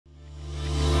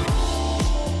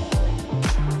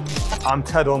I'm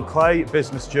Ted Clay,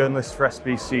 business journalist for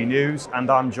SBC News,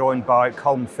 and I'm joined by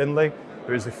Colm Finlay,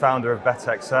 who is the founder of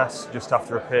BetXS, just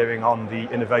after appearing on the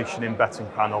Innovation in Betting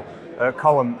panel.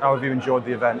 Colm, how have you enjoyed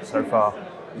the event so far?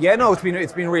 Yeah, no,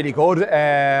 it's been really good.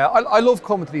 I love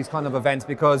coming to these kind of events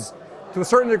because, to a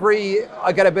certain degree,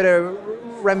 I get a bit of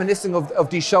reminiscing of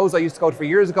these shows I used to go to for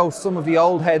years ago. Some of the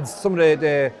old heads, some of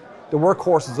the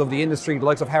workhorses of the industry, the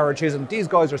likes of Howard Chisholm, these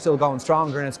guys are still going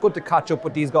stronger, and it's good to catch up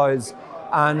with these guys.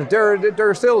 And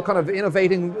they're still kind of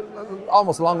innovating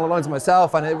almost along the lines of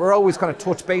myself, and we're always kind of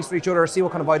touch base with each other, see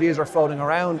what kind of ideas are floating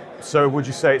around. So would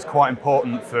you say it's quite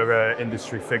important for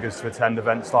industry figures to attend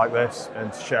events like this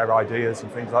and to share ideas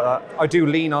and things like that? I do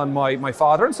lean on my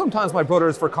father and sometimes my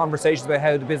brothers for conversations about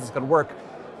how the business can work.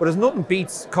 But there's nothing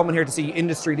beats coming here to see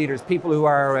industry leaders, people who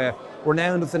are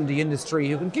renowned within the industry,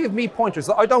 who can give me pointers.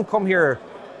 I don't come here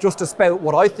just to spout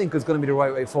what I think is going to be the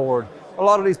right way forward. A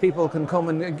lot of these people can come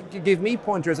and give me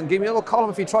pointers and give me, oh,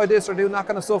 Colm, if you try this or doing that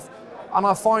kind of stuff. And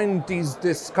I find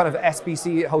this kind of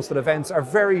SBC hosted events are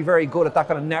very, very good at that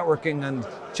kind of networking and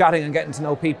chatting and getting to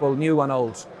know people, new and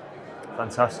old.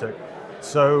 Fantastic.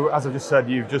 So, as I just said,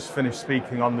 you've just finished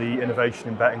speaking on the Innovation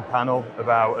in Betting panel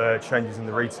about changes in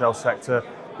the retail sector.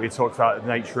 We talked about the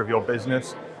nature of your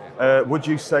business. Would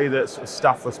you say that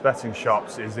staffless betting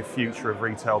shops is the future of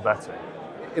retail betting?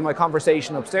 In my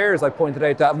conversation upstairs, I pointed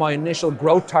out that my initial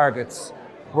growth targets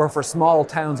were for small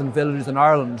towns and villages in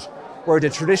Ireland, where the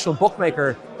traditional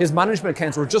bookmaker, his management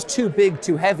accounts were just too big,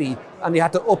 too heavy, and they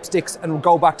had to up sticks and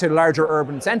go back to larger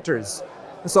urban centres.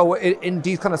 So in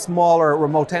these kind of smaller,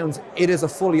 remote towns, it is a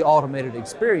fully automated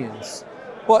experience.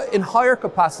 But in higher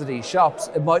capacity shops,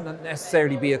 it might not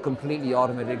necessarily be a completely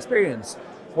automated experience.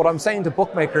 What I'm saying to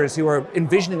bookmakers who are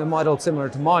envisioning a model similar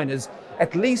to mine is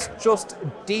at least just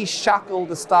de-shackle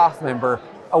the staff member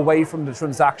away from the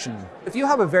transaction. If you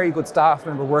have a very good staff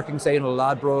member working, say, in a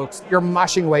Ladbrokes, you're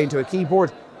mashing away into a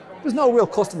keyboard, there's no real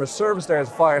customer service there as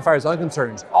far as I'm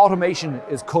concerned. Automation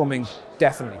is coming,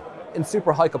 definitely. In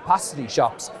super high capacity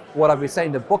shops, what I'd be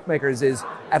saying to bookmakers is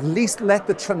at least let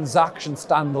the transaction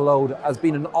stand alone as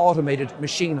being an automated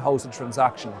machine-hosted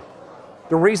transaction.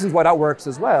 The reasons why that works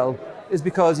as well is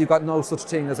because you've got no such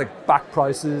thing as like back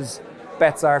prices,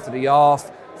 bets after the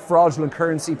off, fraudulent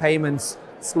currency payments,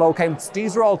 slow counts.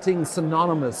 These are all things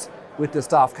synonymous with the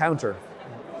staff counter.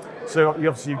 So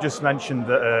obviously you've just mentioned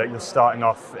that you're starting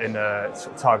off in sort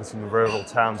of targeting the rural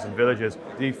towns and villages.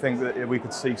 Do you think that we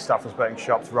could see staffless betting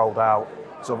shops rolled out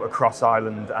sort of across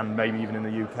Ireland and maybe even in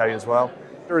the UK as well?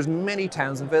 There's many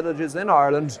towns and villages in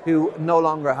Ireland who no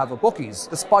longer have a bookies,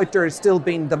 despite there still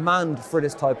being demand for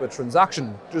this type of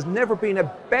transaction. There's never been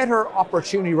a better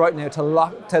opportunity right now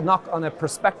to knock on a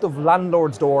prospective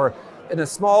landlord's door in a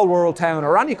small rural town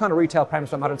or any kind of retail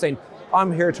premise and saying,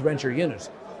 I'm here to rent your unit.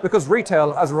 Because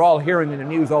retail, as we're all hearing in the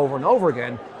news over and over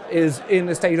again, is in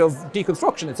a state of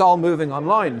deconstruction. It's all moving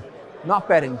online. Not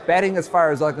betting. Betting, as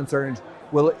far as I'm concerned,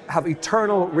 will have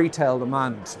eternal retail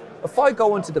demand. If I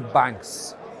go into the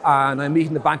banks and I'm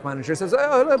meeting the bank manager, says,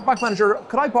 bank manager,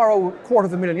 could I borrow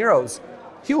 €250,000?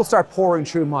 He will start pouring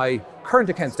through my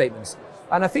current account statements.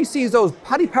 And if he sees those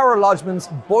Paddy Power lodgements,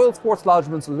 Boyle Sports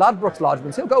lodgements, Ladbrokes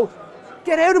lodgements, he'll go,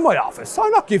 get out of my office. I'm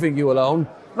not giving you a loan.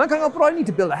 And I'm going, oh, but I need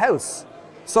to build a house.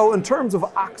 So in terms of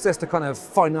access to kind of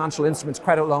financial instruments,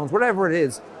 credit loans, whatever it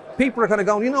is, people are kind of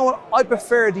going, you know what, I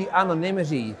prefer the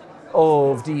anonymity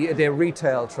of the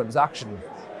retail transaction.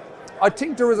 I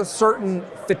think there is a certain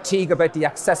fatigue about the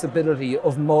accessibility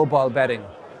of mobile betting.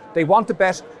 They want to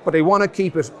bet, but they want to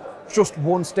keep it just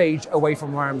one stage away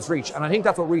from arm's reach. And I think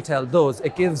that's what retail does.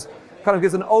 It gives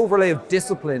an overlay of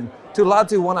discipline to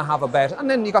lads who want to have a bet. And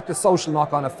then you got the social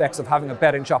knock-on effects of having a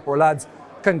betting shop where lads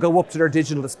can go up to their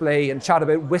digital display and chat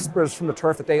about whispers from the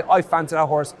turf that I fancy that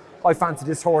horse, I fancy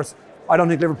this horse, I don't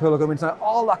think Liverpool are going to win tonight.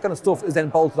 All that kind of stuff is then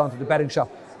bolted onto the betting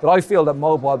shop that I feel that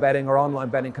mobile betting or online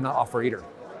betting cannot offer either.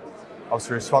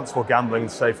 Obviously, responsible gambling,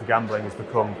 safer gambling has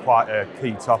become quite a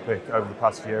key topic over the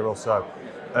past year or so.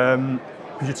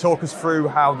 Could you talk us through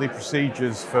how the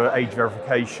procedures for age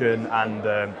verification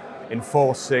and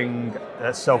enforcing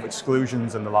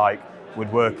self-exclusions and the like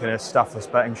would work in a staffless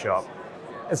betting shop?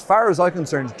 As far as I'm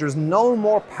concerned, there's no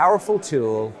more powerful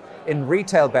tool in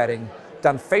retail betting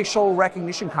than facial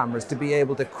recognition cameras to be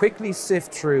able to quickly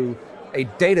sift through a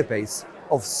database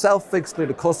of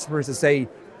self-excluded customers to say,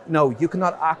 no, you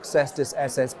cannot access this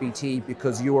SSBT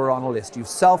because you are on a list.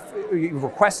 You've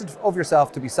requested of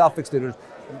yourself to be self-excluded.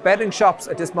 Betting shops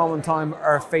at this moment in time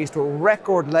are faced with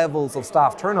record levels of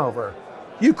staff turnover.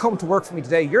 You come to work for me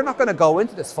today, you're not going to go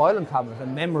into this filing cabinet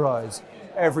and memorize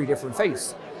every different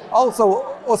face. Also,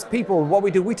 us people, what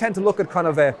we do, we tend to look at kind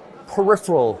of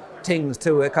peripheral things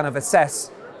to kind of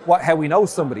assess how we know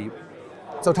somebody.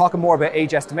 So talking more about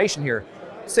age estimation here.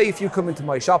 Say if you come into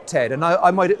my shop, Ted, and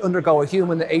I might undergo a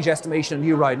human age estimation on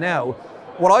you right now,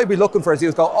 what I'd be looking for is you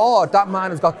to go, oh, that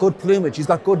man has got good plumage, he's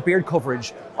got good beard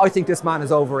coverage, I think this man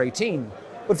is over 18.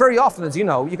 But very often, as you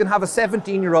know, you can have a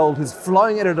 17-year-old who's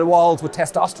flying out of the walls with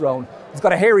testosterone, he's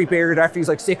got a hairy beard after he's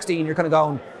like 16, you're kind of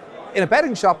going, in a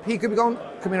betting shop, he could be going,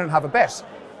 come in and have a bet.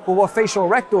 But what facial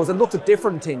rec does, it looks at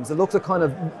different things, it looks at kind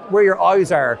of where your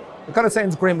eyes are. It kind of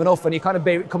sounds grim enough and you kind of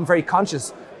become very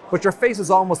conscious, but your face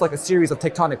is almost like a series of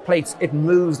tectonic plates. It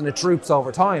moves and it droops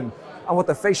over time. And what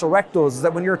the facial rec does is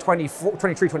that when you're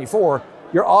 23, 24,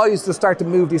 your eyes just start to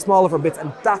move these small little bits,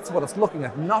 and that's what it's looking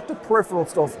at, not the peripheral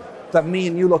stuff that me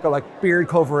and you look at, like beard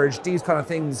coverage, these kind of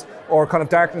things, or kind of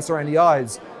darkness around the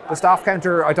eyes. The staff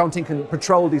counter, I don't think, can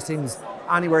patrol these things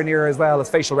anywhere near as well as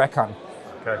facial rec can.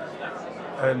 Okay.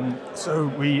 So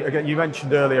again, you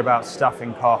mentioned earlier about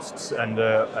staffing costs and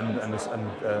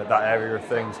that area of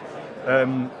things.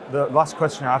 The last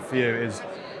question I have for you is,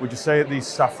 would you say that these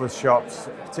staffless shops,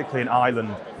 particularly in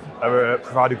Ireland,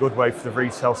 provide a good way for the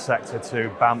retail sector to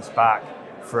bounce back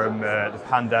from the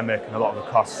pandemic and a lot of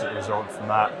the costs that result from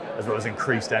that, as well as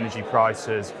increased energy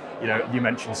prices? You know, you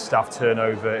mentioned staff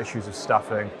turnover, issues of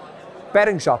staffing.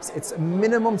 Betting shops, it's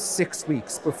minimum 6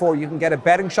 weeks before you can get a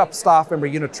betting shop staff member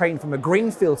unit trained from a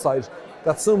greenfield site,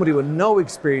 that's somebody with no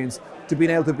experience, to being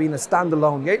able to be in a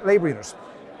standalone labour unit.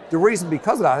 The reason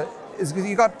because of that is because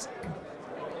you got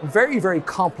very, very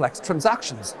complex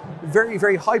transactions, very,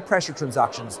 very high pressure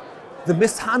transactions. The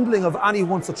mishandling of any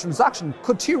one such transaction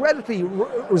could theoretically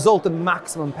result in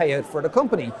maximum payout for the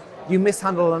company. You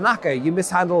mishandle an ACA, you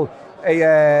mishandle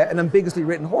an ambiguously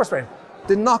written horse rate.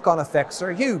 The knock-on effects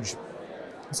are huge.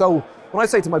 So when I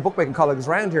say to my bookmaking colleagues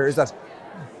around here is that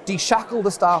deshackle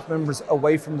the staff members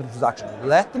away from the transaction.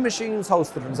 Let the machines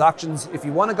host the transactions. If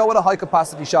you want to go with a high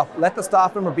capacity shop, let the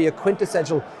staff member be a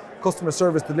quintessential customer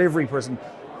service delivery person.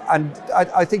 And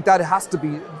I think that has to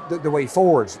be the way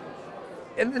forward.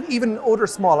 And even other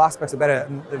small aspects about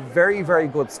it, a very, very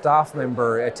good staff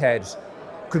member, Ted,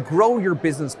 could grow your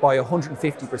business by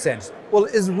 150%. Well,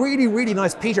 is really, really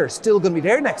nice Peter still going to be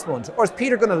there next month? Or is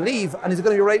Peter going to leave and he's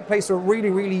going to be replaced with a really,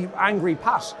 really angry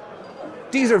Pat?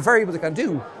 These are variables it can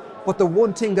do. But the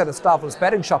one thing that a staffless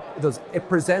betting shop does, it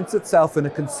presents itself in a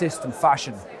consistent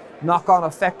fashion. Knock-on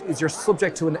effect is you're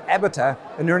subject to an EBITDA,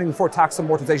 an earning before tax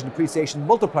amortization depreciation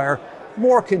multiplier,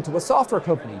 more akin to a software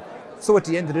company. So at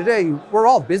the end of the day, we're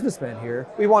all businessmen here.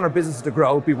 We want our businesses to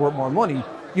grow, be worth more money.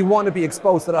 You want to be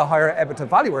exposed to a higher EBITDA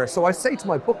valuer. So I say to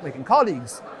my bookmaking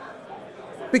colleagues,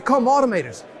 become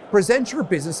automated. Present your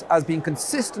business as being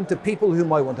consistent to people who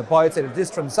might want to buy it. Say that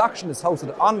this transaction is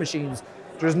hosted on machines.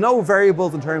 There's no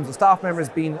variables in terms of staff members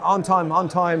being on time,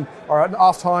 or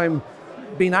off time,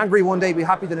 being angry one day, be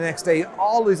happy the next day,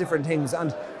 all these different things.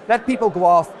 And let people go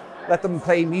off, let them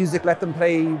play music, let them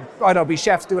play, I don't know, be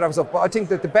chefs, do whatever stuff. But I think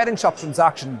that the betting shop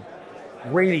transaction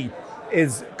really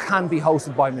can be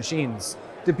hosted by machines.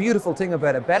 The beautiful thing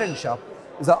about a betting shop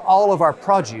is that all of our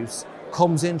produce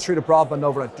comes in through the broadband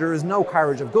overnight. There is no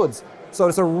carriage of goods. So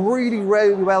it's a really,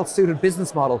 really well-suited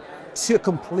business model to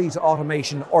complete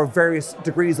automation or various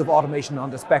degrees of automation on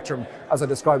the spectrum, as I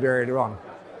described earlier on.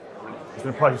 It's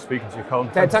been a pleasure speaking to you,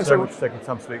 Colm. Thanks so much for taking the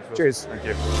time to speak to us. Cheers. Thank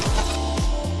you.